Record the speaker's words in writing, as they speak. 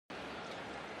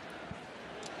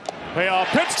Payoff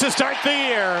pitch to start the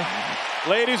year.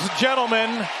 Ladies and gentlemen,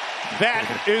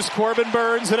 that is Corbin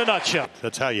Burnes in a nutshell.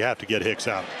 That's how you have to get Hicks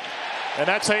out. And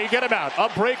that's how you get him out. A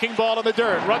breaking ball in the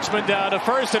dirt. Rutschman down to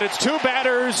first, and it's 2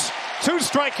 batters, 2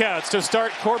 strikeouts to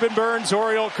start Corbin Burnes'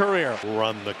 Oriole career.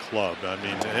 Run the club. I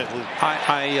mean,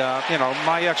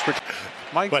 my expertise.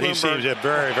 But he seems a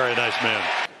very, very nice man.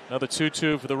 Another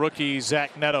 2-2 for the rookie,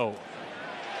 Zach Neto.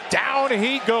 Down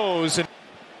he goes. And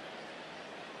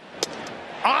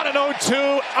on an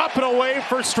 0-2, up and away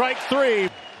for strike 3.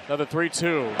 Another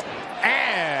 3-2.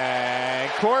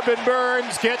 And Corbin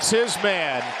Burnes gets his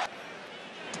man.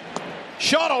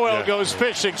 Sean O'Ell goes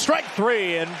fishing. Strike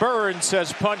 3, and Burnes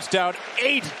has punched out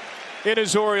 8 in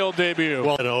his Oriole debut.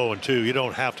 Well, at 0-2, you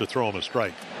don't have to throw him a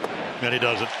strike. And he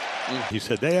doesn't. He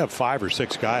said they have 5 or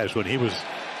 6 guys when he was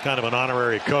kind of an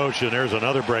honorary coach, and there's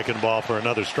another breaking ball for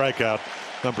another strikeout,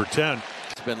 number 10.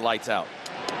 It's been lights out.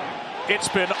 It's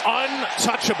been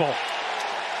untouchable.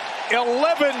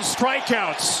 11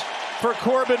 strikeouts for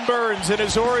Corbin Burnes in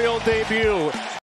his Oriole debut.